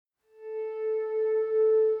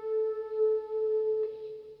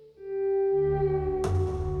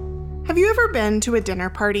Have you ever been to a dinner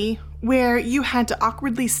party where you had to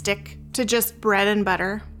awkwardly stick to just bread and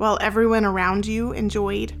butter while everyone around you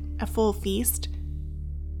enjoyed a full feast?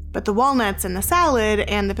 But the walnuts and the salad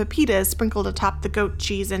and the pepitas sprinkled atop the goat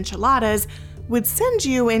cheese enchiladas would send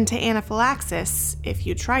you into anaphylaxis if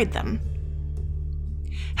you tried them.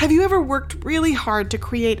 Have you ever worked really hard to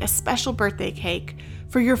create a special birthday cake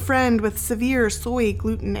for your friend with severe soy,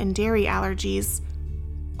 gluten, and dairy allergies,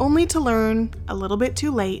 only to learn, a little bit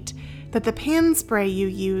too late, that the pan spray you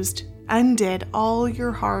used undid all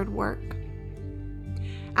your hard work?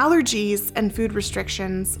 Allergies and food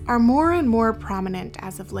restrictions are more and more prominent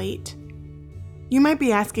as of late. You might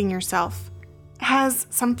be asking yourself, has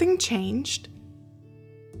something changed?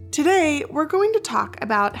 Today, we're going to talk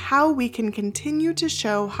about how we can continue to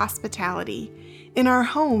show hospitality in our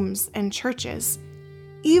homes and churches,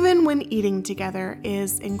 even when eating together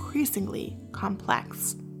is increasingly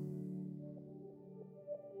complex.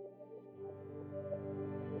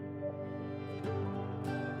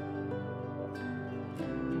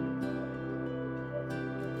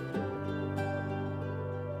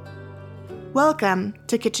 Welcome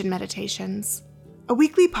to Kitchen Meditations, a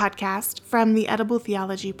weekly podcast from the Edible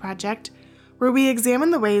Theology Project, where we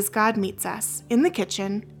examine the ways God meets us in the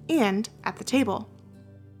kitchen and at the table.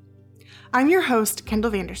 I'm your host,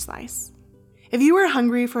 Kendall Vanderslice. If you are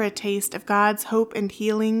hungry for a taste of God's hope and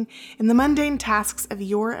healing in the mundane tasks of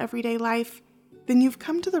your everyday life, then you've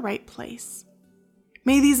come to the right place.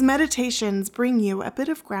 May these meditations bring you a bit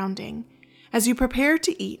of grounding as you prepare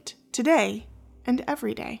to eat today and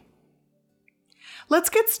every day. Let's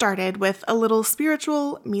get started with a little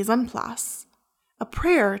spiritual mise en place, a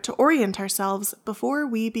prayer to orient ourselves before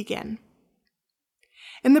we begin.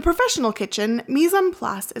 In the professional kitchen, mise en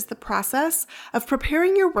place is the process of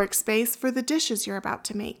preparing your workspace for the dishes you're about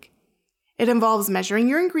to make. It involves measuring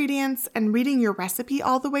your ingredients and reading your recipe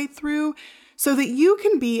all the way through so that you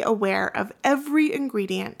can be aware of every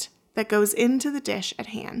ingredient that goes into the dish at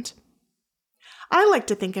hand. I like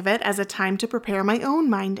to think of it as a time to prepare my own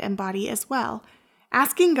mind and body as well,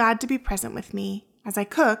 asking God to be present with me as I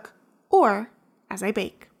cook or as I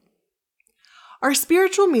bake. Our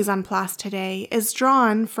spiritual mise en place today is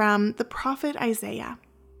drawn from the prophet Isaiah.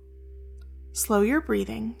 Slow your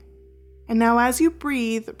breathing, and now as you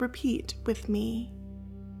breathe, repeat with me.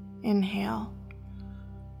 Inhale.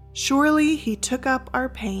 Surely he took up our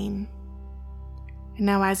pain. And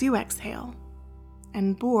now as you exhale,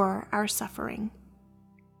 and bore our suffering.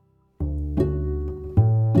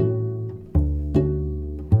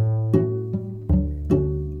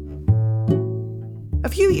 A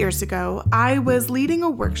few years ago, I was leading a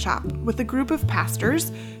workshop with a group of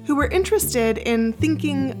pastors who were interested in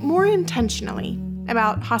thinking more intentionally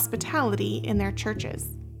about hospitality in their churches.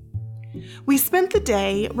 We spent the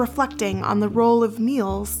day reflecting on the role of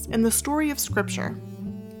meals in the story of Scripture,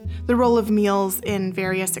 the role of meals in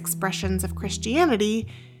various expressions of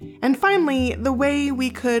Christianity, and finally, the way we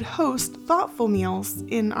could host thoughtful meals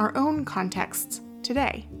in our own contexts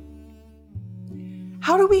today.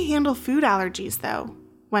 How do we handle food allergies, though?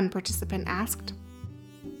 One participant asked.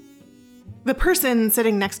 The person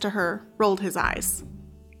sitting next to her rolled his eyes.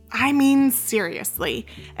 I mean, seriously,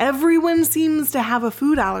 everyone seems to have a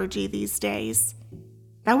food allergy these days.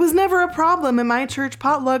 That was never a problem in my church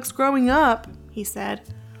potlucks growing up, he said.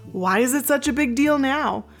 Why is it such a big deal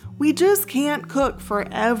now? We just can't cook for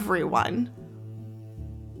everyone.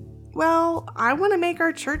 Well, I want to make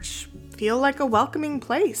our church feel like a welcoming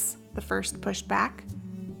place, the first pushed back.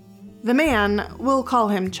 The man, we'll call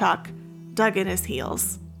him Chuck, dug in his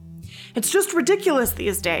heels. It's just ridiculous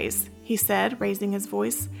these days, he said, raising his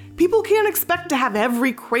voice. People can't expect to have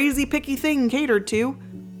every crazy picky thing catered to.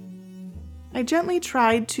 I gently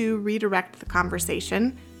tried to redirect the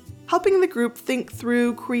conversation, helping the group think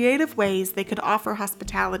through creative ways they could offer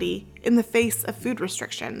hospitality in the face of food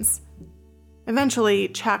restrictions. Eventually,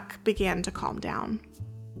 Chuck began to calm down.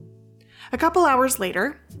 A couple hours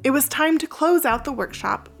later, it was time to close out the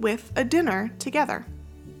workshop with a dinner together.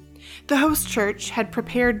 The host church had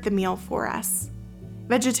prepared the meal for us: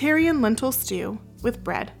 vegetarian lentil stew with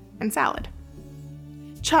bread and salad.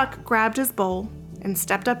 Chuck grabbed his bowl and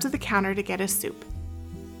stepped up to the counter to get his soup.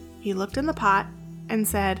 He looked in the pot and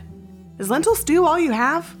said, "Is lentil stew all you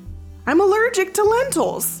have? I'm allergic to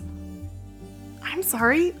lentils." "I'm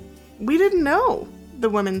sorry, we didn't know," the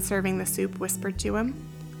woman serving the soup whispered to him.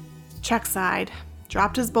 Chuck sighed,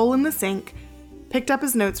 dropped his bowl in the sink, picked up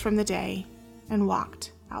his notes from the day, and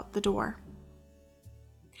walked out the door.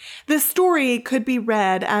 This story could be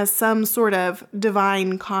read as some sort of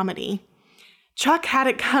divine comedy. Chuck had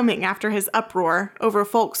it coming after his uproar over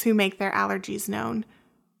folks who make their allergies known.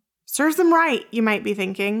 Serves him right, you might be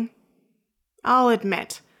thinking. I'll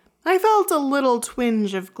admit, I felt a little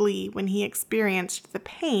twinge of glee when he experienced the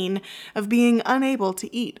pain of being unable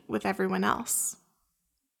to eat with everyone else.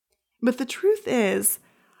 But the truth is,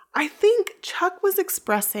 I think Chuck was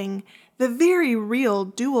expressing the very real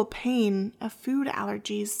dual pain of food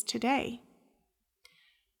allergies today.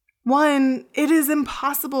 One, it is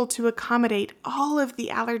impossible to accommodate all of the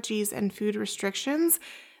allergies and food restrictions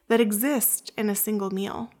that exist in a single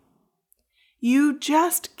meal. You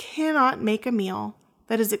just cannot make a meal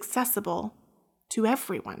that is accessible to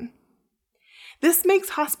everyone. This makes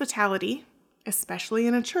hospitality, especially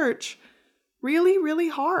in a church, really, really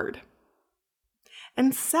hard.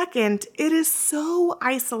 And second, it is so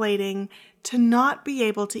isolating to not be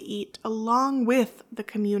able to eat along with the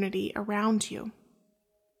community around you.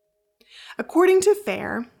 According to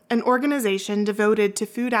FARE, an organization devoted to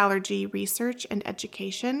food allergy research and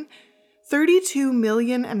education, 32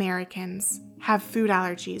 million Americans have food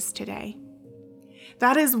allergies today.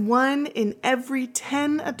 That is 1 in every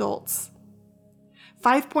 10 adults.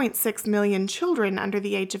 5.6 million children under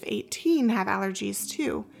the age of 18 have allergies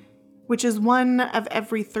too, which is 1 of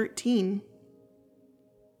every 13.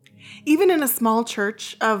 Even in a small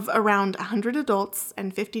church of around 100 adults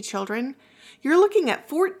and 50 children, you're looking at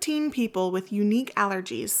 14 people with unique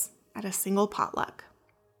allergies at a single potluck.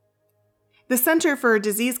 The Center for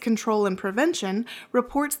Disease Control and Prevention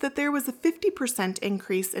reports that there was a 50%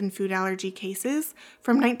 increase in food allergy cases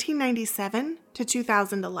from 1997 to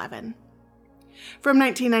 2011. From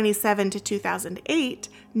 1997 to 2008,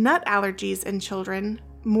 nut allergies in children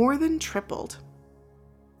more than tripled.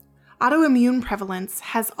 Autoimmune prevalence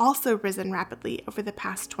has also risen rapidly over the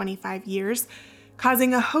past 25 years,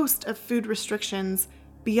 causing a host of food restrictions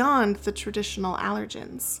beyond the traditional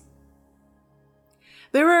allergens.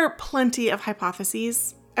 There are plenty of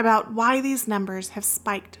hypotheses about why these numbers have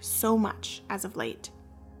spiked so much as of late.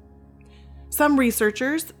 Some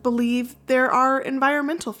researchers believe there are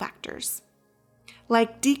environmental factors,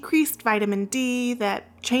 like decreased vitamin D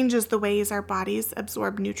that changes the ways our bodies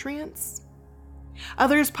absorb nutrients.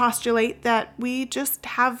 Others postulate that we just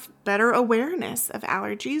have better awareness of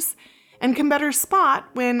allergies and can better spot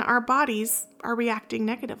when our bodies are reacting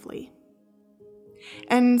negatively.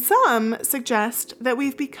 And some suggest that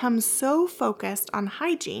we've become so focused on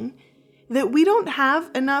hygiene that we don't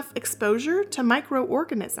have enough exposure to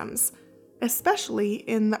microorganisms, especially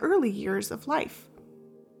in the early years of life,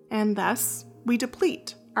 and thus we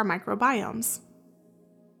deplete our microbiomes.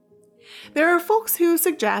 There are folks who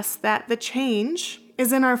suggest that the change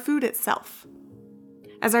is in our food itself.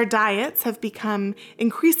 As our diets have become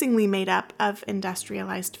increasingly made up of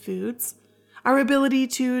industrialized foods, our ability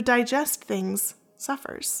to digest things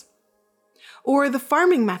suffers. Or the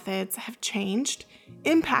farming methods have changed,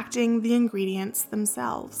 impacting the ingredients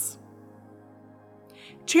themselves.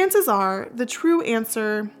 Chances are the true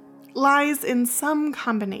answer lies in some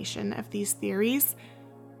combination of these theories,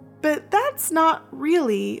 but that's not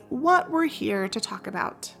really what we're here to talk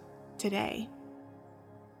about today.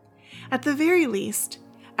 At the very least,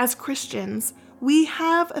 as Christians, we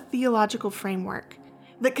have a theological framework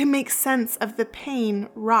that can make sense of the pain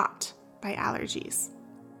wrought by allergies.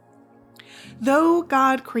 Though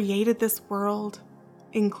God created this world,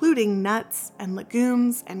 including nuts and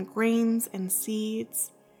legumes and grains and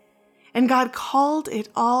seeds, and God called it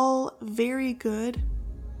all very good,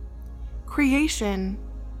 creation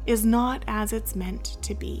is not as it's meant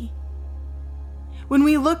to be. When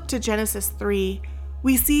we look to Genesis 3,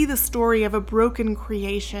 we see the story of a broken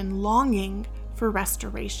creation longing for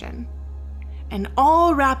restoration. And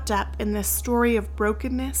all wrapped up in this story of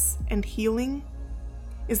brokenness and healing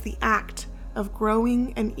is the act of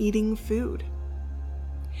growing and eating food.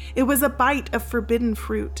 It was a bite of forbidden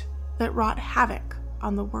fruit that wrought havoc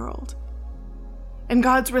on the world. In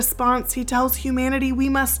God's response, he tells humanity we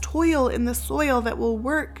must toil in the soil that will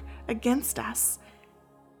work against us.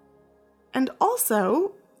 And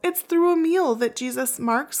also, it's through a meal that Jesus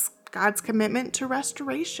marks God's commitment to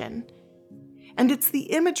restoration. And it's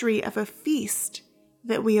the imagery of a feast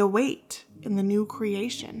that we await in the new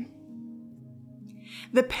creation.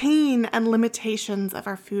 The pain and limitations of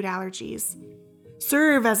our food allergies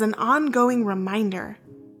serve as an ongoing reminder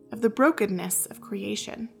of the brokenness of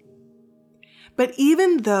creation. But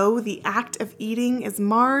even though the act of eating is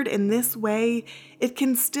marred in this way, it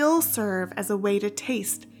can still serve as a way to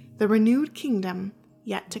taste the renewed kingdom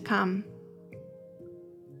yet to come.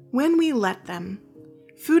 When we let them,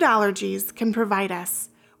 food allergies can provide us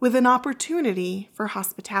with an opportunity for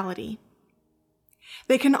hospitality.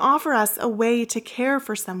 They can offer us a way to care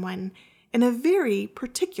for someone in a very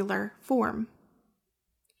particular form.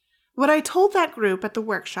 What I told that group at the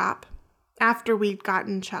workshop, after we'd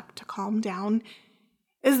gotten Chuck to calm down,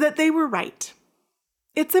 is that they were right.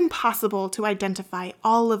 It's impossible to identify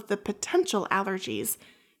all of the potential allergies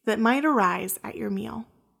that might arise at your meal.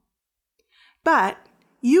 But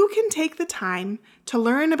you can take the time to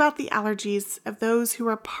learn about the allergies of those who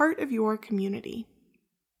are part of your community.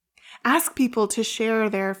 Ask people to share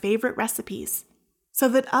their favorite recipes so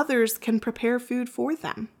that others can prepare food for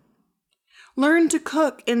them. Learn to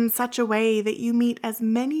cook in such a way that you meet as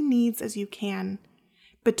many needs as you can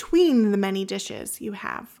between the many dishes you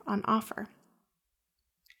have on offer.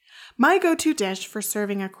 My go-to dish for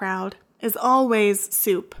serving a crowd is always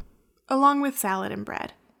soup, along with salad and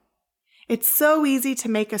bread. It's so easy to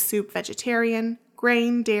make a soup vegetarian,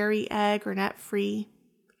 grain, dairy, egg, or nut-free.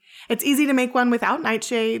 It's easy to make one without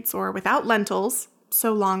nightshades or without lentils,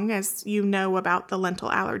 so long as you know about the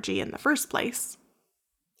lentil allergy in the first place.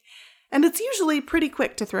 And it's usually pretty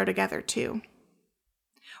quick to throw together, too.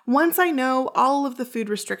 Once I know all of the food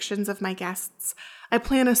restrictions of my guests, I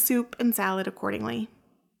plan a soup and salad accordingly.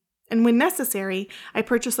 And when necessary, I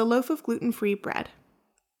purchase a loaf of gluten-free bread,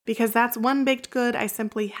 because that's one baked good I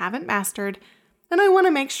simply haven't mastered, and I want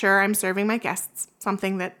to make sure I'm serving my guests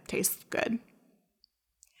something that tastes good.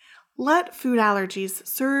 Let food allergies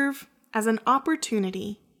serve as an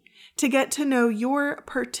opportunity to get to know your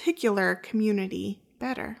particular community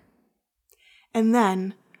better. And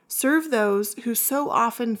then serve those who so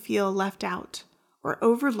often feel left out or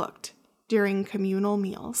overlooked during communal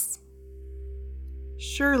meals.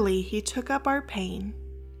 Surely he took up our pain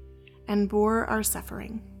and bore our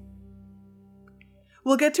suffering.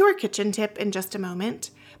 We'll get to our kitchen tip in just a moment,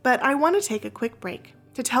 but I want to take a quick break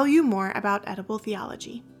to tell you more about Edible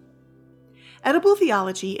Theology. Edible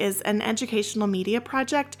Theology is an educational media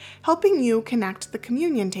project helping you connect the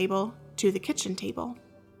communion table to the kitchen table.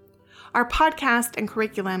 Our podcast and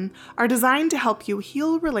curriculum are designed to help you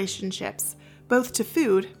heal relationships, both to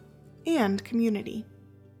food and community.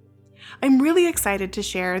 I'm really excited to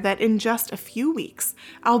share that in just a few weeks,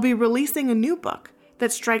 I'll be releasing a new book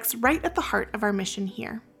that strikes right at the heart of our mission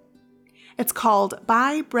here. It's called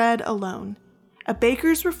By Bread Alone, A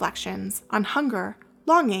Baker's Reflections on Hunger,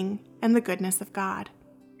 Longing, and the Goodness of God.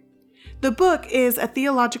 The book is a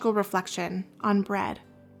theological reflection on bread,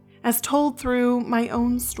 as told through my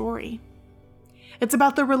own story. It's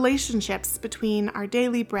about the relationships between our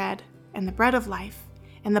daily bread and the bread of life,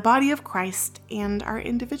 and the body of Christ and our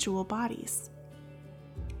individual bodies.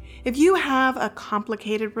 If you have a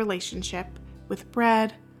complicated relationship with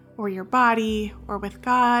bread, or your body, or with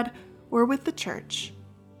God, or with the church,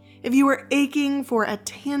 if you are aching for a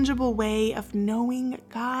tangible way of knowing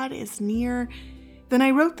God is near, then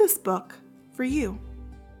I wrote this book for you.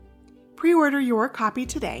 Pre-order your copy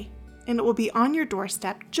today, and it will be on your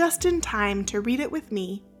doorstep just in time to read it with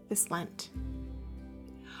me this Lent.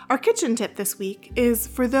 Our kitchen tip this week is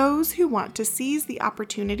for those who want to seize the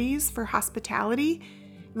opportunities for hospitality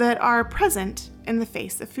that are present in the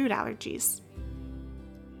face of food allergies.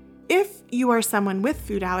 If you are someone with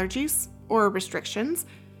food allergies or restrictions,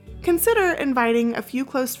 consider inviting a few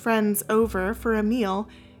close friends over for a meal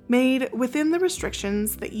made within the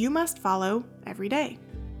restrictions that you must follow every day.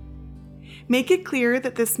 Make it clear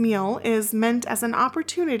that this meal is meant as an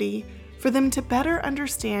opportunity for them to better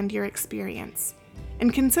understand your experience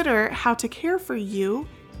and consider how to care for you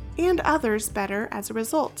and others better as a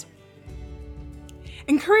result.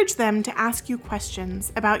 Encourage them to ask you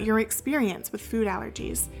questions about your experience with food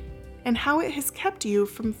allergies and how it has kept you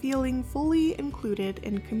from feeling fully included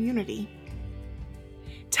in community.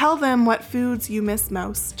 Tell them what foods you miss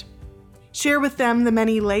most. Share with them the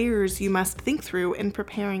many layers you must think through in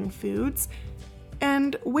preparing foods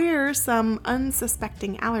and where some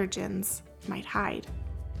unsuspecting allergens might hide.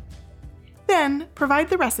 Then provide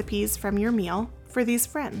the recipes from your meal for these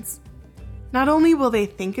friends. Not only will they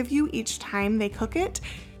think of you each time they cook it,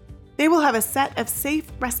 they will have a set of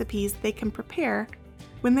safe recipes they can prepare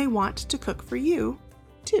when they want to cook for you,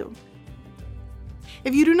 too.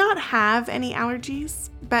 If you do not have any allergies,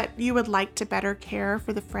 but you would like to better care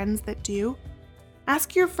for the friends that do,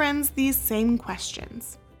 ask your friends these same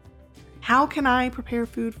questions. How can I prepare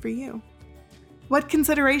food for you? What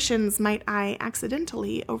considerations might I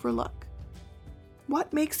accidentally overlook?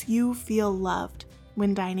 What makes you feel loved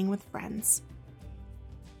when dining with friends?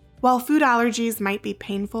 While food allergies might be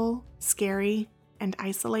painful, scary, and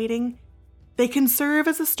isolating, they can serve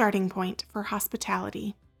as a starting point for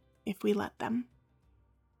hospitality if we let them.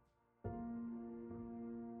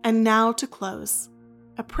 And now to close,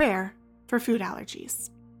 a prayer for food allergies.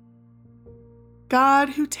 God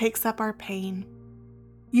who takes up our pain,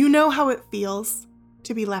 you know how it feels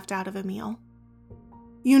to be left out of a meal.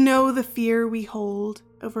 You know the fear we hold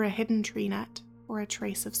over a hidden tree nut or a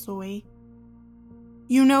trace of soy.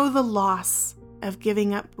 You know the loss of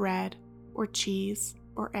giving up bread or cheese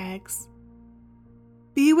or eggs.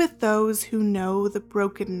 Be with those who know the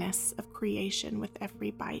brokenness of creation with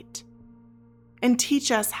every bite, and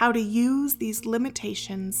teach us how to use these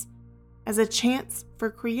limitations as a chance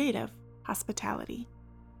for creative hospitality.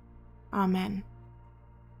 Amen.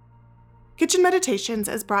 Kitchen Meditations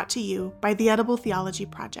is brought to you by the Edible Theology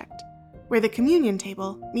Project, where the communion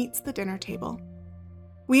table meets the dinner table.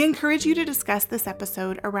 We encourage you to discuss this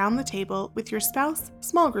episode around the table with your spouse,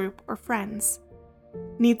 small group, or friends.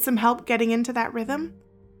 Need some help getting into that rhythm?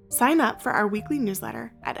 Sign up for our weekly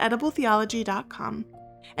newsletter at edibletheology.com,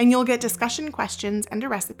 and you'll get discussion questions and a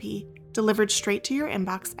recipe delivered straight to your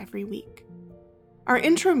inbox every week. Our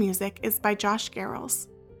intro music is by Josh Garrels.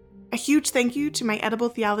 A huge thank you to my Edible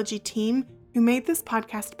Theology team who made this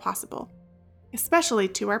podcast possible, especially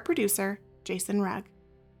to our producer, Jason Rugg.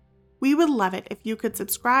 We would love it if you could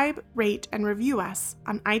subscribe, rate, and review us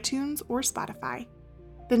on iTunes or Spotify.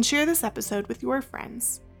 Then share this episode with your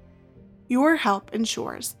friends. Your help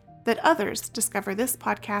ensures that others discover this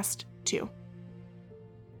podcast too.